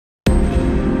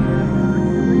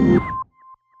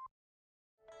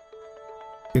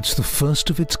It's the first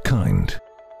of its kind.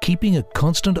 Keeping a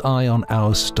constant eye on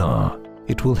our star,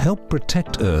 it will help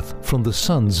protect Earth from the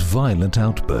Sun's violent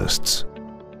outbursts.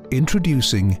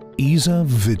 Introducing ESA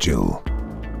Vigil.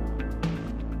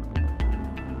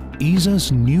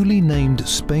 ESA's newly named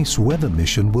Space Weather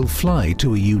Mission will fly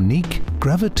to a unique,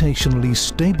 gravitationally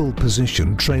stable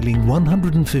position trailing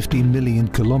 150 million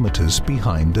kilometers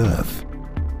behind Earth.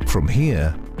 From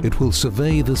here, it will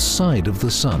survey the side of the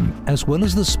Sun as well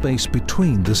as the space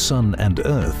between the Sun and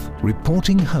Earth,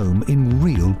 reporting home in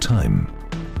real time.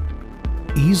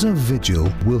 ESA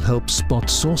Vigil will help spot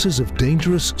sources of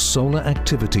dangerous solar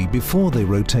activity before they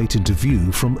rotate into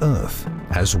view from Earth,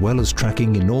 as well as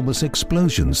tracking enormous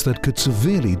explosions that could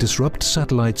severely disrupt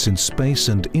satellites in space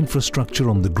and infrastructure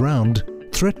on the ground,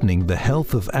 threatening the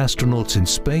health of astronauts in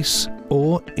space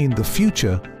or, in the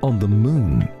future, on the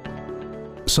Moon.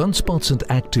 Sunspots and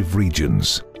active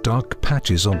regions, dark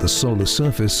patches on the solar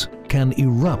surface, can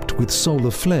erupt with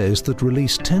solar flares that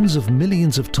release tens of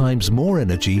millions of times more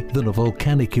energy than a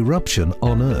volcanic eruption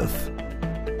on Earth.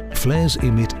 Flares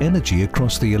emit energy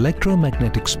across the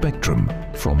electromagnetic spectrum,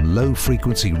 from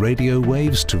low-frequency radio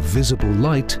waves to visible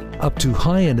light, up to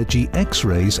high-energy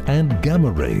X-rays and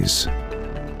gamma rays.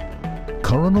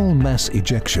 Coronal mass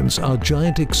ejections are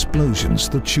giant explosions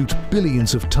that shoot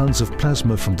billions of tons of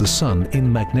plasma from the Sun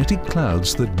in magnetic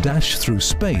clouds that dash through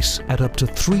space at up to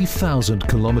 3,000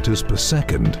 kilometers per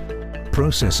second.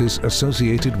 Processes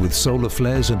associated with solar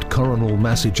flares and coronal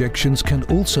mass ejections can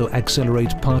also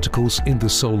accelerate particles in the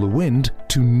solar wind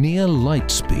to near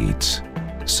light speeds.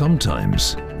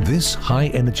 Sometimes, this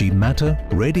high-energy matter,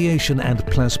 radiation and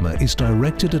plasma is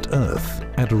directed at Earth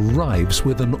and arrives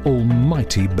with an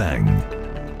almighty bang.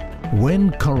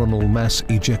 When coronal mass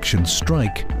ejections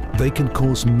strike, they can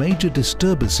cause major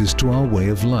disturbances to our way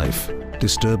of life,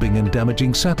 disturbing and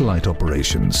damaging satellite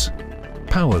operations,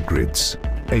 power grids,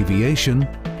 aviation,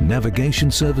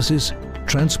 navigation services,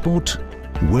 transport,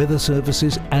 weather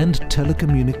services and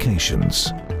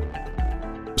telecommunications.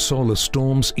 Solar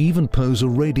storms even pose a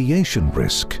radiation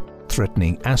risk,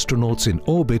 threatening astronauts in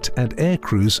orbit and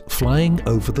aircrews flying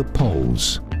over the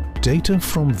poles. Data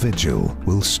from Vigil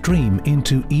will stream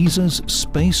into ESA's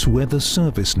Space Weather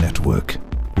Service network,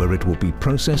 where it will be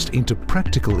processed into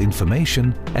practical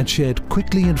information and shared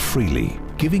quickly and freely,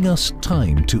 giving us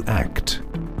time to act.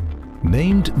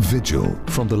 Named Vigil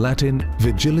from the Latin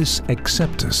Vigilis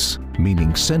Acceptus,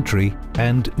 meaning sentry,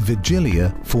 and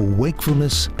Vigilia for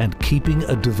wakefulness and keeping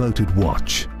a devoted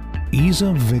watch,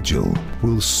 ESA Vigil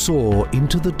will soar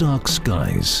into the dark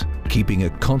skies, keeping a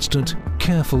constant,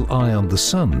 careful eye on the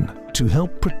Sun to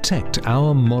help protect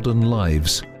our modern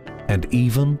lives and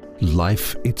even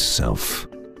life itself.